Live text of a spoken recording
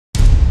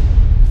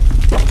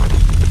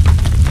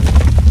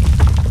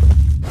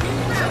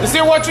You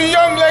see, what you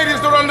young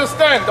ladies don't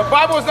understand, the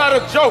Bible is not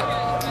a joke.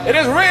 It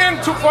is written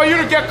for you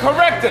to get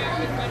corrected.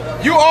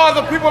 You are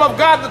the people of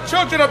God, the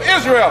children of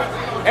Israel.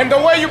 And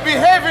the way you're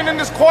behaving in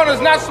this corner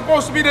is not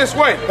supposed to be this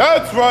way.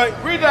 That's right.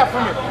 Read that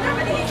for me.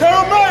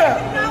 Jeremiah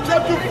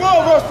chapter 4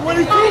 verse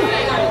 22.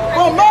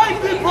 For my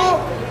people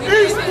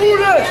is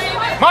foolish.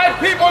 My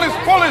people is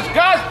foolish.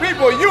 God's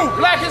people, you,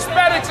 black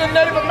Hispanics and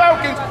Native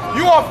Americans,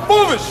 you are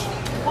foolish.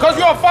 Because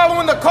you are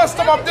following the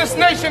custom of this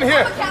nation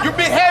here. You're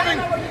behaving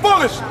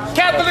foolish.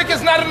 Catholic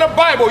is not in the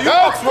Bible. You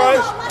are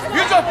foolish.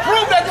 You just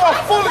proved that you're a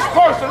foolish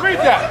person.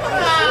 Read that.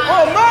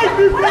 For my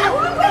people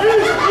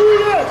is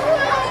foolish,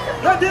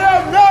 that they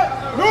have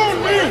not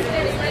known me.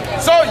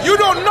 So you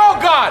don't know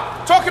God.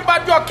 Talking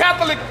about you're a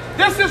Catholic.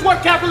 This is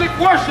what Catholic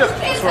worship.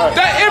 Right.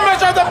 The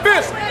image of the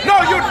beast. No,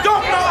 you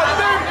don't know a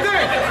damn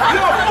thing.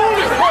 You're a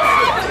foolish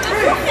person.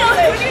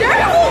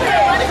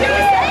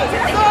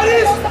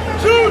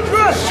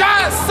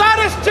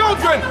 Sadish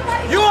children.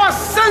 You are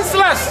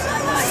senseless.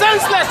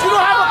 Senseless. You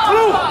don't have a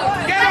clue.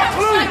 Get a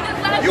clue.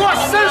 You are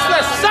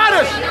senseless.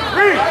 Sadish.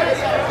 Read.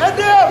 And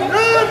they have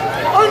no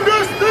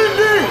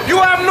understanding. You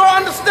have no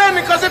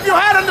understanding, because if you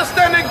had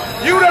understanding,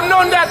 you would have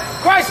known that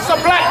Christ is a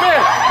black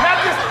man.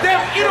 Not this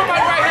damn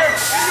Edomite right here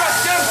in your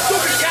damn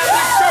stupid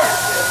Catholic church.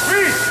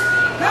 Read.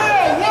 They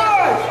are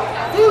wise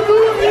to do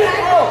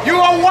evil. You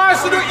are wise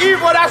to do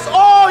evil. That's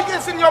all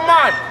that's in your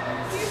mind.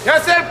 You know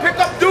what I'm saying? Pick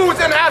up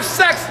dudes and have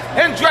sex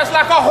and dress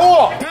like a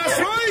whore. That's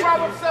right.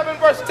 Proverbs 7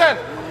 verse 10.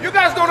 You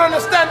guys don't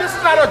understand. This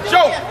is not a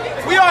joke.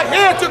 We are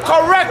here to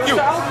correct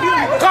you.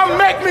 Come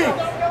make me.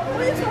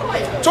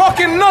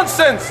 Talking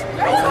nonsense.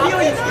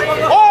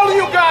 All of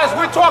you guys,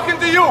 we're talking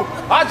to you.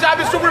 Our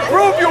job is to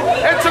reprove you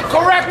and to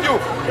correct you.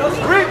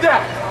 Read that.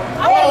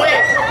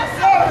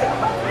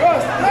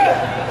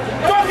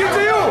 Talking to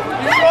you.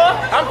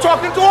 I'm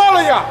talking to all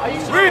of y'all.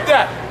 Read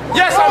that.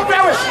 Yes, I'm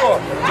very sure.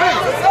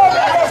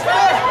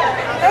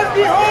 And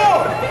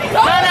behold,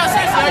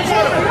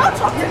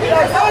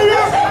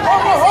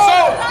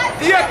 so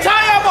the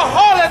attire of a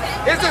harlot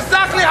is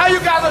exactly how you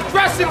guys are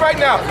dressing right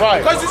now.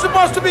 Right. Because you're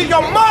supposed to be,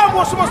 your mom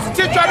was supposed to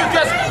teach you how to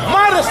dress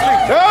modestly.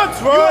 That's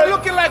right. You are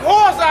looking like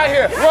whores out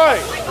here. Right.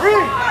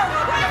 Read.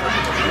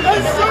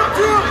 And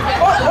subdue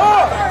of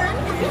heart.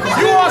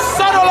 You are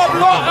subtle of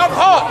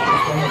heart.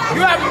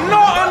 You have no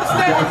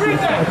understanding. Read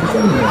that.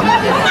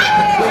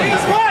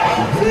 She's what?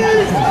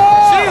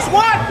 She's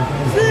what?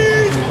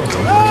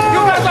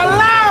 You guys are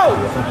loud.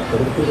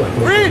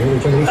 Read.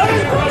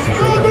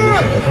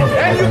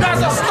 And you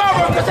guys are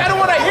stubborn because I don't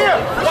want to hear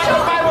what the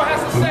Bible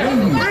has to say.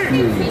 Read.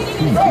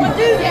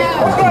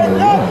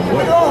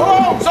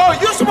 So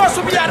you're supposed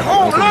to be at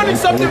home learning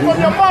something from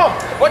your mom,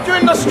 but you're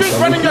in the street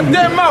running your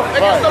damn mouth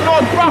against the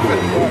Lord's prophet.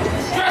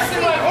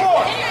 Dressing like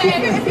whore.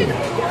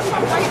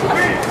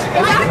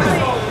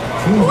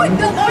 Who is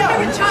the Lord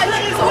you're in charge?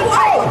 So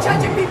why are you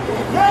judging people?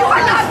 You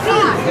are not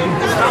God. You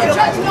don't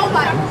judge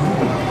nobody.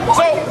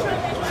 So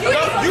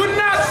you're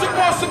not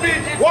supposed to be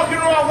walking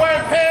around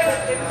wearing pants,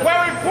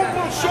 wearing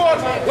pum-pum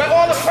shorts, where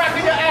all the crack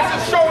in your ass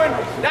is showing.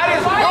 That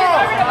is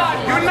wrong.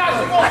 You're not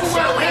supposed to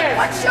wear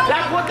pants.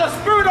 That put the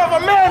spirit of a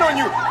man on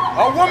you.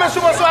 A woman's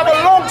supposed to have a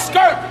long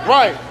skirt.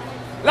 Right.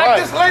 Like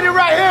this lady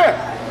right here.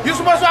 You're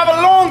supposed to have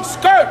a long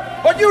skirt,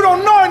 but you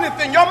don't know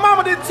anything. Your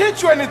mama didn't teach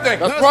you anything.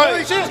 That's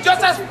right. She's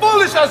just as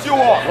foolish as you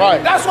are.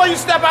 Right. That's why you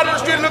step out in the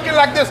street looking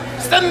like this,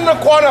 standing in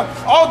the corner,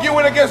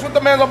 arguing against with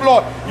the man of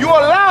law. You are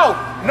loud,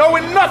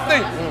 knowing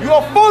nothing. You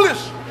are foolish.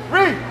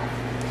 Read.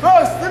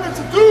 1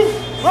 Timothy 2,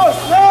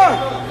 verse 9.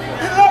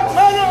 In like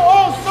manner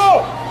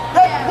also,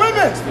 that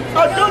women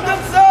adorn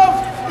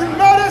themselves in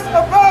modest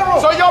apparel.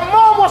 So your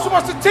mom was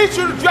supposed to teach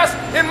you to dress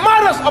in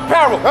modest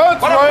apparel.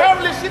 That's but right.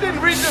 Apparently she didn't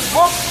read this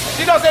book.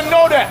 She doesn't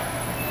know that.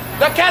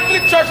 The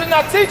Catholic Church is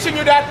not teaching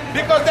you that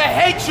because they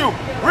hate you.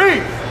 Read.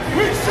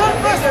 With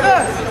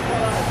shamelessness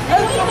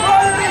and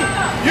sobriety.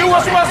 You were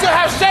supposed to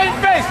have shaved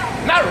face,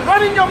 not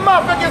running your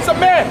mouth against a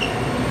man.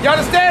 You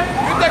understand?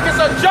 You think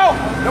it's a joke.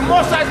 The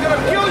Most High is going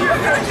to kill you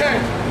if you don't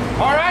change.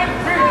 All right?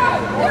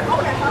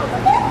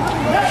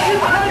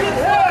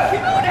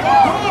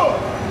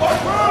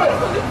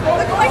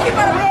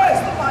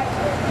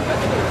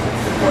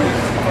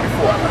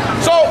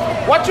 So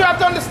what you have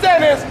to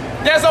understand is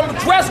there's a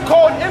dress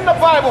code in the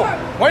Bible.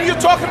 When you're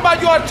talking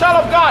about you're a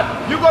child of God,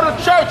 you go to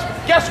church,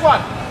 guess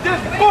what? This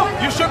book,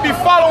 you should be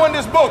following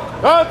this book.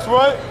 That's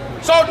right.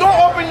 So don't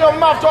open your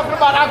mouth talking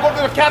about I go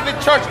to the Catholic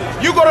Church.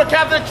 You go to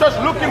Catholic Church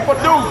looking for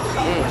dudes.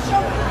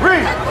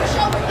 Read.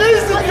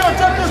 Ezekiel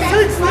chapter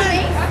 16,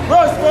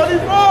 verse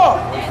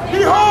 44.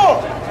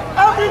 Behold,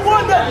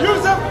 everyone that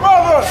useth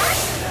brother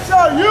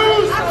shall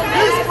use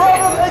his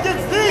brother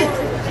against thee.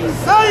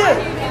 Say it,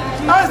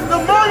 as the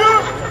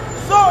mother,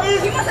 so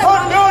is her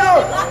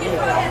daughter.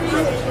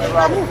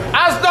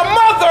 As the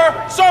mother,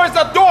 so is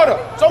the daughter.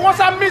 So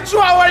once I meet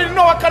you, I already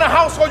know what kind of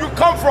household you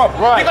come from.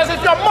 Right. Because if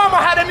your mama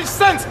had any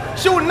sense,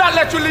 she would not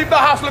let you leave the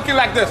house looking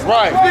like this.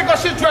 Right. Because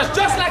she dressed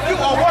just like you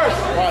or worse.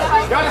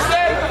 Right. You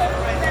understand?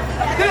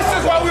 This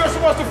is what we are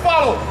supposed to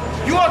follow.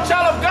 You are a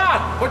child of God,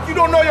 but you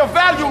don't know your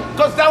value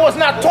because that was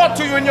not taught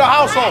to you in your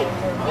household.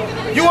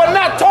 You were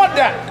not taught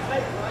that.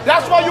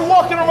 That's why you're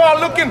walking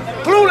around looking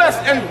clueless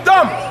and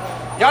dumb.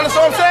 You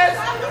understand what I'm saying?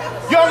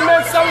 Young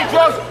men selling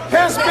drugs,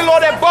 hands below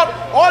their butt.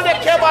 All they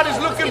care about is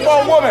looking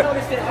for a woman.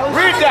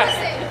 Read that.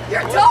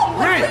 You're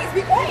dumb. Read. Please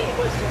be quiet.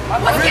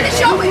 What's going to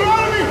show me?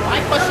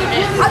 My question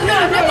is, I've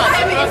never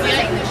had me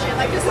saying this shit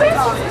like this.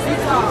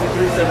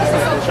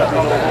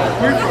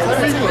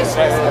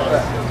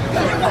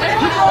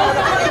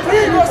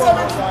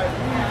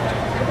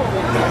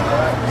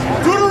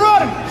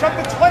 Deuteronomy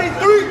chapter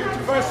 23,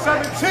 verse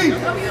 17.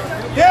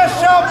 There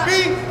shall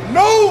be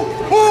no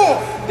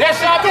whore. There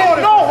shall be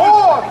no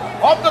whore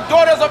of the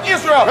daughters of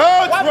Israel.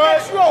 What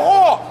makes you a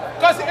whore?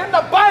 Because in the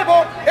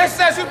Bible, it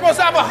says you're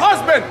supposed to have a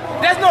husband.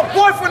 There's no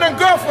boyfriend and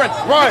girlfriend.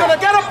 You're going to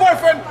get a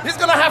boyfriend, he's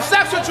going to have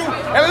sex with you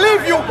and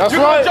leave you.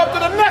 You're going to jump to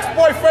the next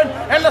boyfriend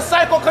and the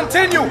cycle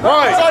continue.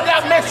 So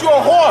that makes you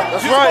a whore. You're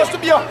supposed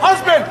to be a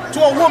husband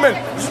to a woman.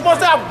 You're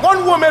supposed to have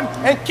one woman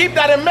and keep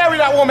that and marry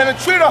that woman and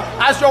treat her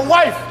as your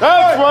wife.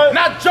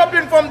 Not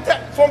jumping from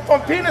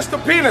penis to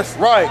penis.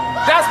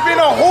 That's being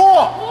a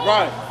whore.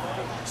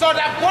 So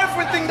that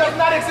boyfriend thing does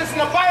not exist in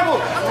the Bible.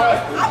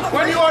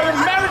 When you are in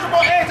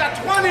marriageable age at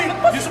 20,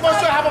 you're supposed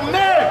to have a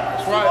man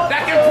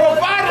that can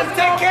provide and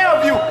take care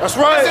of you. This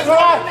is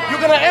why you're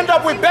going to end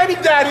up with baby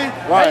daddy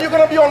and you're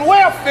going to be on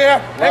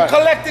welfare and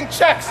collecting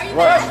checks.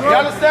 You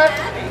understand?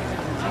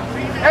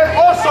 And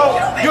also,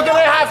 you're going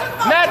to have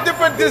mad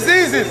different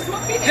diseases.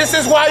 This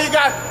is why you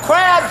got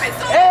crabs,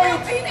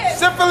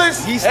 AIDS,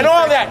 syphilis, and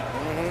all that.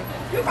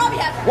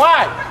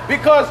 Why?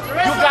 Because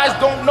you guys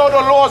don't know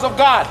the laws of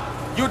God.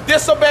 You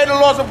disobey the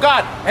laws of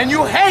God, and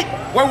you hate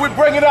when we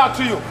bring it out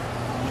to you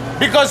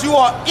because you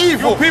are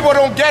evil. People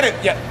don't get it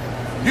yet.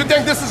 You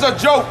think this is a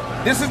joke.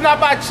 This is not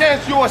by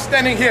chance you are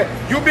standing here.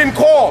 You've been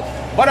called.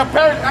 But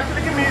apparently,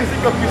 actually give me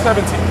Ezekiel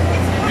 3:17.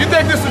 You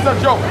think this is a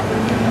joke.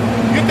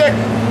 You think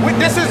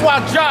this is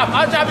our job.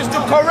 Our job is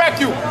to correct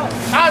you.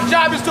 Our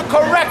job is to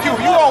correct you.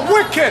 You are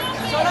wicked.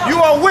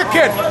 You are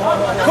wicked.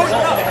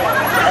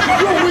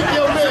 You weak,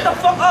 young man.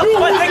 You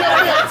weak, young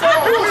man.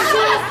 You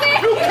soft.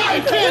 You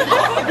cotton candy.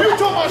 You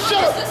talking about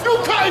shut up. You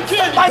cotton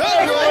candy.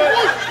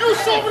 You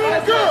softer than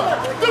the girl.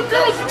 The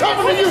girls are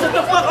tougher than you. Shut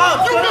the fuck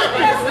up. You make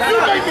me. You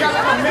make me.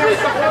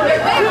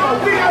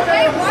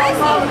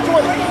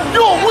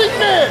 You a weak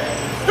man.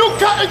 You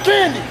cotton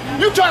candy.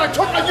 You trying to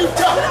talk like you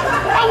tough.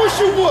 I wish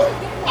you would.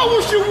 I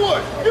wish you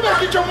would. You better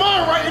get your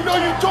mind right and know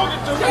you're talking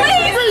to me.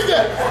 Read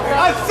that.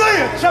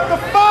 Isaiah chapter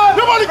 5.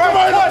 Nobody come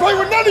out here to play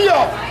with none of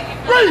y'all.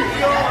 Read.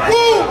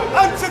 Woe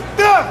unto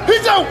them. He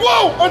said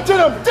woe unto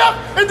them. Death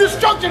and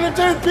destruction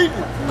unto his people.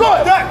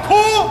 Good. That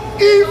call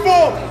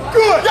evil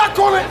good. Y'all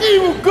calling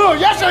evil good.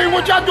 Y'all saying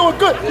what y'all doing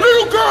good.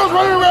 Little girls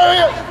running around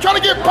here trying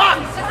to get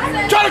popped.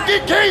 Trying to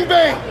get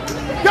gangbanged.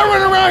 Y'all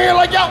running around here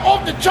like y'all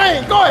off the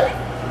chain. Go ahead.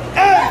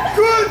 And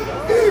good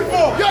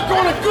evil. Y'all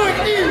calling it good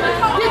evil.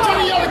 We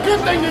telling y'all a good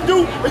thing to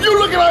do, and you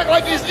looking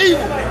like it's evil.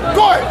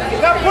 Go ahead.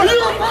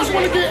 You're the first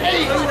one to get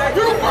AIDS.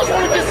 You're the first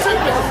one to get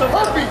syphilis,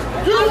 herpes.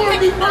 You don't want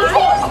to be first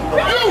one.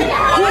 You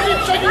want to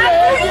be shaking your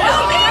head.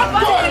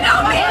 Go ahead.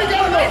 I ain't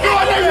got to know. Yo,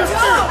 I know your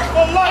spirit.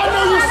 I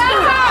know your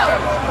spirit.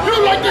 You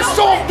like this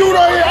soft dude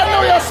right here. I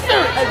know your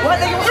spirit.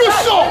 You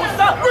soft.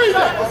 Read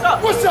that.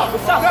 What's up?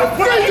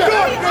 Read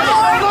that.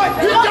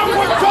 Y'all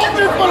put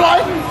darkness for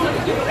light.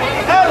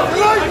 And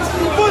light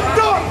for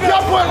darkness.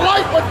 Y'all put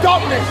light for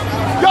darkness.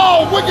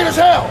 Y'all wicked as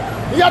hell.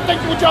 And y'all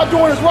think what y'all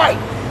doing is right.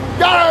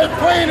 Y'all are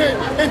playing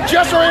and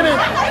gesturing and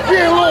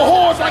being little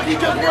whores like he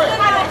just read. Lord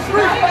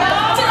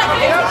have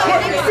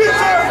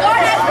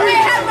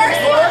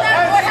mercy on them.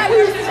 Lord have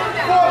mercy on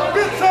them.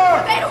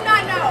 They do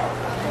not know.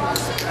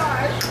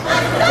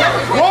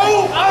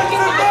 Woe unto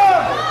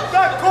them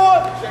that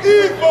call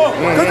evil.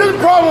 Because this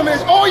problem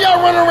is all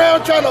y'all running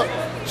around trying to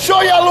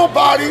show y'all little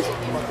bodies,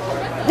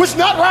 which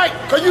not right,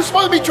 because you're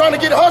supposed to be trying to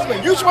get a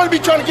husband. You're supposed to be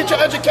trying to get your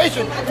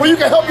education where you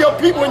can help your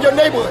people in your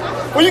neighborhood,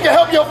 where you can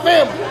help your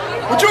family.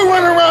 But you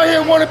running around here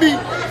and want to be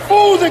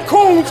fools and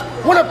coons,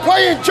 want to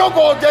play and joke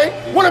all day,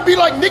 want to be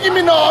like Nicki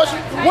Minaj,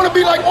 want to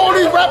be like all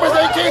these rappers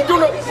that can't do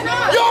nothing.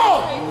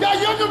 Y'all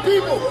younger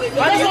people.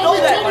 That's all we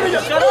talking to you.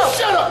 You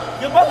shut up.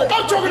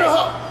 I'm talking to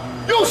her.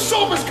 You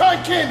soft as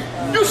cotton candy.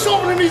 You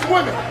softer than these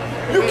women.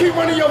 You keep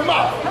running your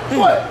mouth.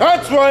 What?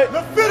 That's right.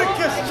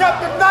 Leviticus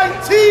chapter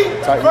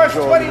 19, verse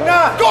 29.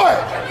 Go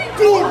ahead.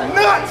 Do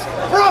not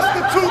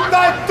prostitute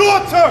thy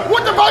daughter.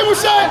 What the Bible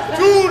said?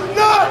 Do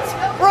not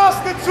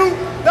prostitute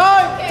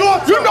thy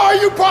daughter. You know how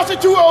you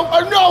prostitute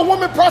a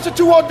woman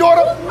prostitute her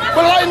daughter?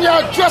 But letting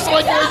y'all dress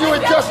like you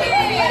ain't dressing.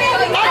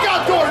 I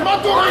got daughters.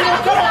 My daughter ain't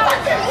gonna come out.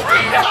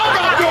 I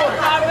got daughters.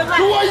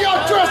 The way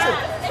y'all dressing.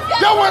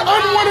 Y'all want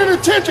unwanted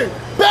attention.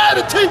 Bad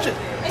attention.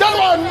 That's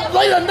why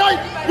late at night,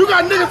 you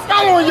got niggas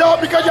following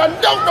y'all because y'all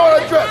don't know how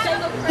to dress.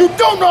 You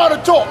don't know how to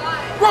talk.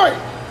 Right.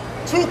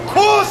 To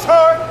cause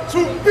her to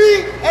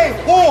be a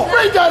whore.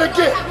 Read that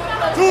again.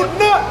 Do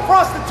not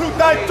prostitute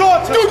thy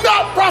daughter. Do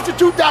not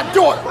prostitute thy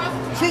daughter.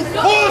 to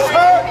force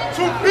her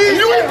to be.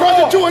 You ain't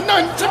brother doing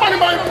nothing. Somebody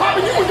might be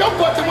popping you in your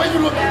butt the way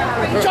you look.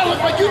 You try to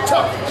look like you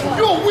tough.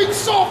 You're a weak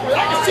software.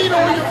 I can see it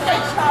over your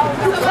face.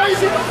 You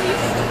crazy?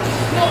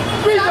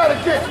 Read that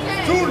again.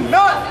 Do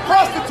not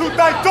prostitute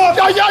thy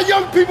daughter. Y'all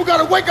young people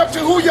gotta wake up to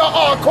who y'all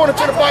are according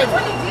to the Bible.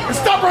 And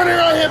stop running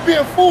around here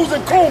being fools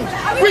and coons.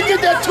 We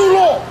did that too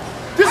long.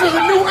 This is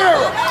a new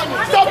era.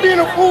 Stop being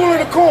a fool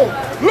and a coon.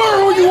 Learn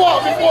who you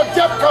are before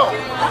death comes.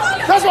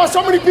 That's why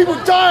so many people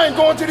dying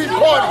going to these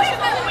parties.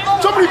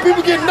 So many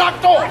people get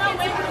knocked off.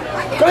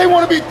 Because they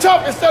want to be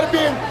tough instead of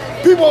being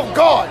people of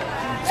God.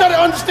 Instead of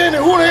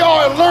understanding who they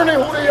are and learning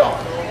who they are.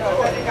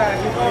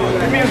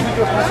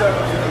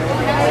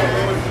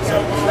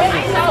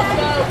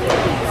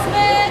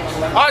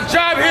 Our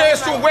job here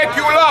is to wake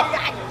you up.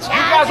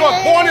 You guys were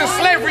born in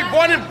slavery,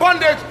 born in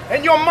bondage,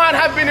 and your mind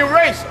has been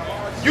erased.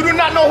 You do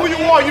not know who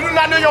you are. You do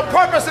not know your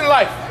purpose in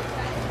life.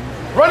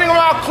 Running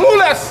around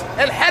clueless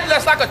and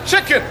headless like a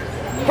chicken,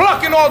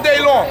 plucking all day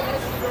long.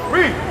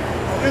 Read.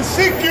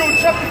 Ezekiel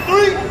chapter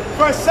 3,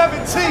 verse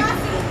 17.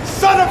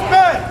 Son of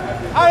man,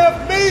 I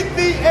have made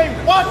thee a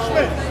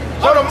watchman.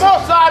 So the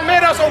Most High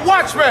made us a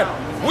watchman.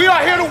 We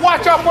are here to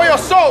watch out for your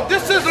soul.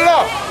 This is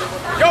love.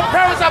 Your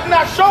parents have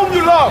not shown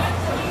you love.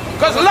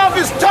 Because love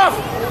is tough.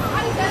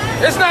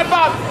 It's not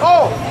about,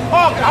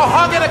 I'll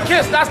hug and a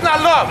kiss. That's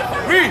not love.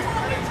 Read.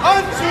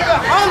 Unto the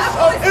house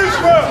of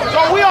Israel.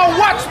 So we are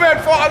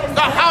watchmen for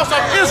the house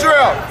of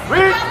Israel.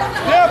 Read.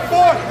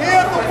 Therefore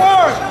hear the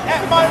word at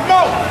my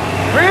mouth.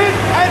 Read.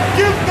 And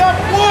give them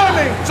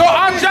warning. So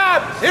our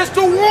job is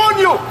to warn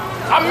you.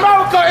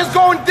 America is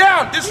going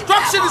down.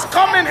 Destruction is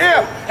coming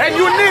here. And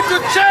you need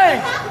to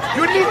change.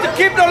 You need to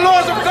keep the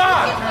laws of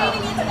God.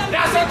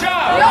 That's our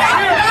job.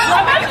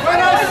 When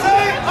I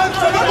say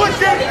unto the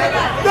wicked,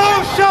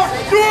 thou shalt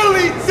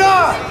surely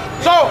die.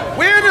 So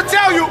we're here to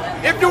tell you,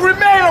 if you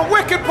remain a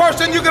wicked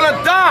person, you're going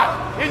to die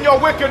in your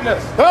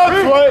wickedness.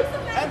 That's right.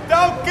 And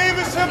thou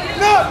gavest him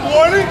not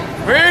warning,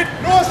 Read.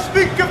 nor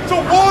speaketh to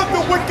warn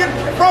the wicked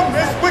from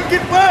his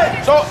wicked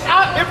way. So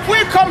if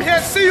we come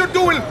here and see you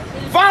doing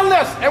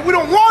violence and we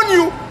don't warn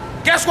you,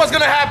 guess what's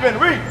going to happen?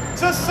 Read.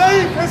 To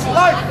save his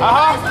life,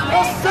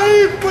 a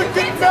saved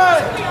wicked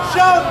man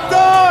shall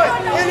die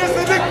in his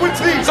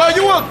iniquity. So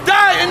you will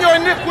die in your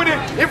iniquity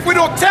if we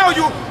don't tell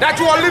you that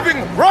you are living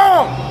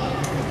wrong.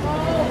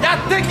 Y'all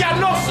think y'all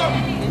know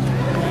something.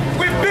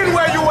 We've been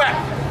where you at.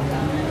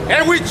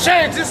 And we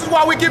changed. This is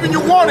why we're giving you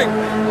warning.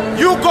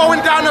 You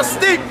going down a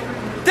steep,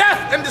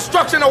 death and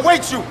destruction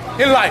awaits you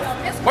in life.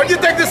 But you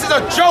think this is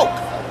a joke.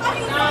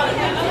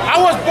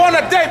 I was born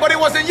a day, but it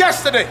wasn't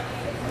yesterday.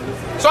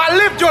 So I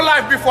lived your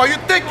life before. You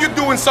think you're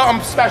doing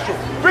something special.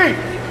 Read.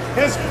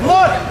 His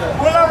blood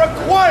will I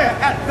require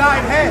at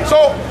thine hand.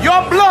 So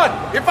your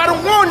blood, if I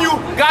don't warn you,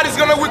 God is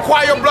going to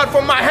require your blood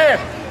from my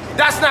hand.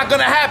 That's not going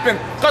to happen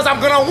because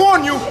I'm going to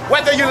warn you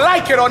whether you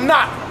like it or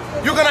not.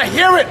 You're going to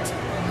hear it.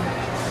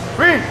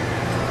 Read.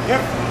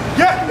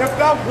 If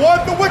thou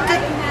warn the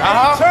wicked,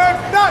 and turn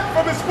not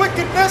from his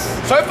wickedness.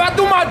 So if I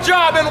do my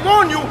job and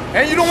warn you,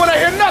 and you don't want to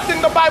hear nothing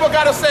the Bible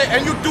got to say,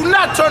 and you do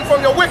not turn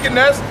from your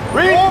wickedness,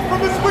 read. Or from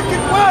his wicked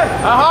way,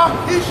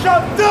 he shall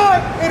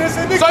die in his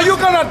iniquity. So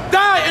you're going to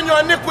die in your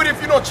iniquity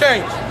if you don't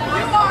change.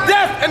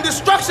 Death and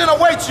destruction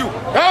awaits you.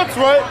 That's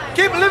right.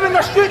 Keep living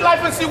the street life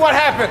and see what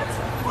happens.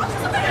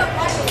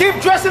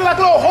 Keep dressing like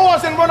little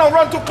whores and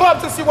run to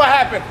clubs and see what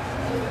happens.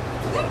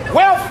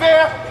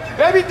 Welfare,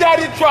 baby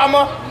daddy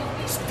trauma,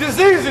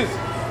 diseases.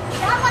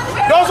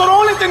 Those are the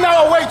only things that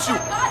await you.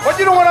 But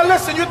you don't want to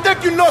listen. You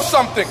think you know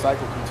something.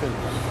 Cycle continues.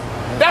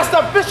 That's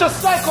the vicious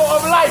cycle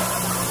of life.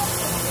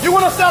 You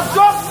want to sell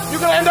drugs, you're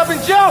going to end up in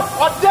jail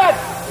or dead.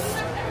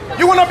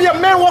 You want to be a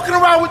man walking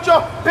around with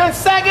your pants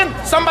sagging,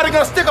 somebody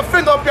going to stick a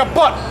finger up your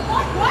butt.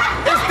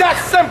 It's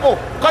that simple.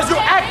 Because you're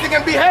acting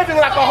and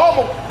behaving like a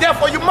homo.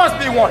 Therefore, you must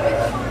be one.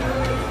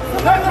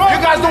 You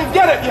guys don't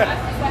get it yet.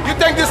 You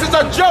think this is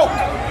a joke.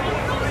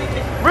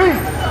 Read.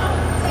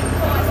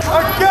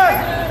 Again,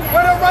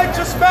 when a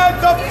righteous man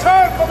doth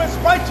turn from his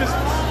righteousness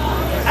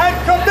and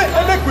commit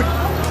iniquity.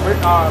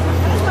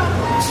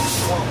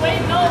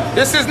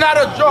 This is not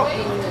a joke.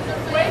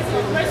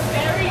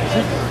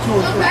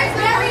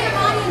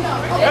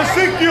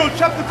 Ezekiel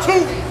chapter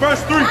 2,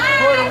 verse 3.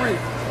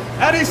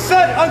 And he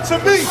said unto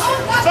me,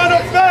 Son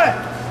of man,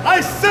 I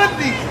send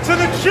thee to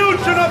the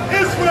children of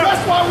Israel.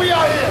 That's why we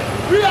are here.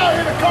 We are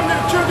here to come to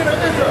the children of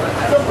Israel.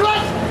 The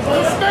blacks, the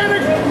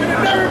Hispanics, and the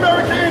Native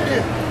American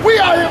Indians. We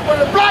are here for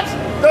the blacks,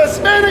 the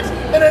Hispanics,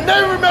 and the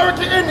Native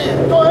American Indians.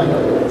 Go ahead.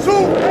 To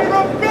a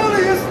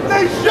rebellious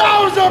nation.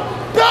 Y'all are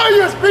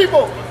rebellious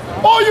people.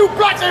 All you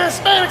blacks and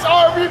Hispanics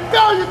are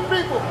rebellious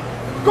people.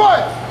 Go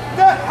ahead.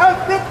 That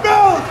hath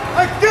rebelled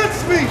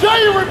against me. Y'all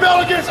ain't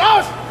rebel against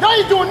us. Y'all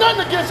ain't doing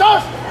nothing against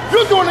us.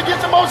 You're doing it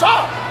against the Most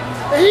High.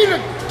 And He's the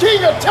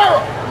King of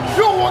terror.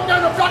 You don't walk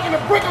down the block and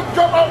the brick will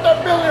jump out that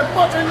building and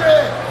punch in your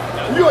head.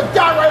 And you'll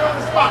die right on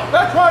the spot.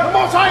 That's right. The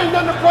Most High ain't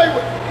nothing to play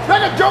with.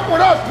 Like a joke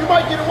with us, you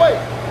might get away.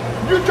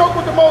 You joke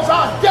with the Most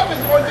High, death is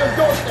on your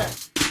doorstep.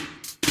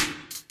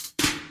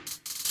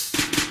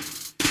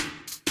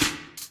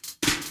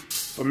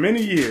 For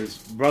many years,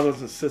 brothers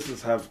and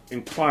sisters have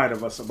inquired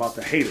of us about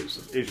the haters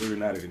of Israel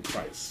United in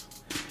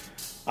Christ.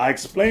 I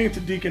explained to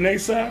Deacon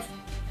Asaph,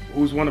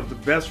 who's one of the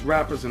best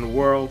rappers in the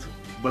world,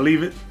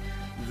 believe it,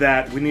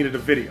 that we needed a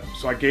video.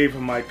 So I gave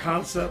him my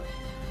concept,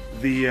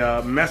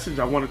 the message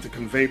I wanted to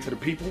convey to the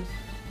people.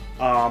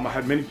 I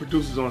had many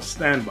producers on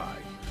standby.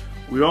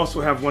 We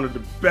also have one of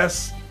the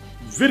best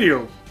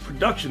video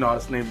production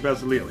artists named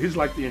Bezaleel. He's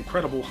like the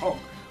Incredible Hulk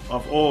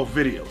of all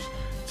videos.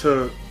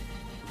 To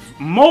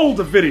mold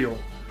the video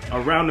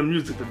around the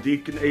music that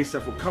Deacon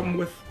Asaph will come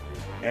with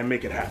and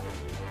make it happen.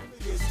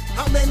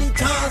 How many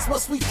times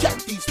must we check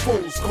these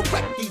fools,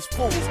 correct these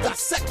fools,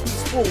 dissect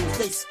these fools?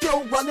 They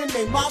still running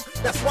their mouth,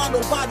 that's why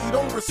nobody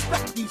don't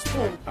respect these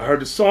fools. I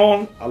heard the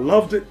song, I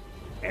loved it,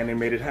 and they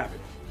made it happen.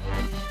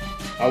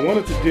 I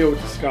wanted to deal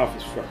with the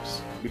scoffers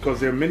first,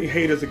 because there are many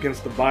haters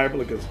against the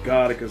Bible, against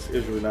God, against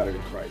Israel United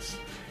in Christ.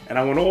 And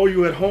I want all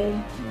you at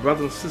home,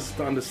 brothers and sisters,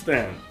 to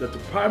understand that the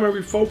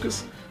primary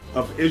focus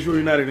of Israel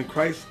United in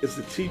Christ is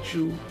to teach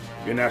you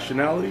your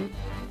nationality,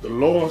 the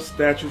laws,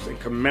 statutes, and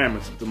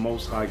commandments of the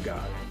Most High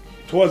God.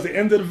 Towards the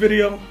end of the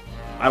video,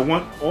 I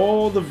want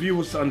all the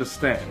viewers to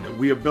understand that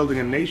we are building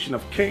a nation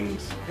of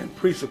kings and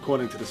priests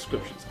according to the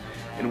scriptures,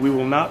 and we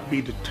will not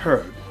be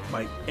deterred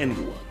by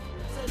anyone.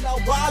 Our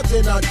wives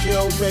and our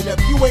children,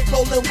 if you ain't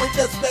rolling with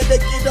us,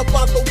 better get up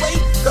out the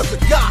way, cause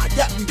the God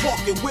that we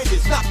walking with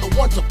is not the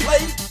one to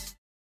play.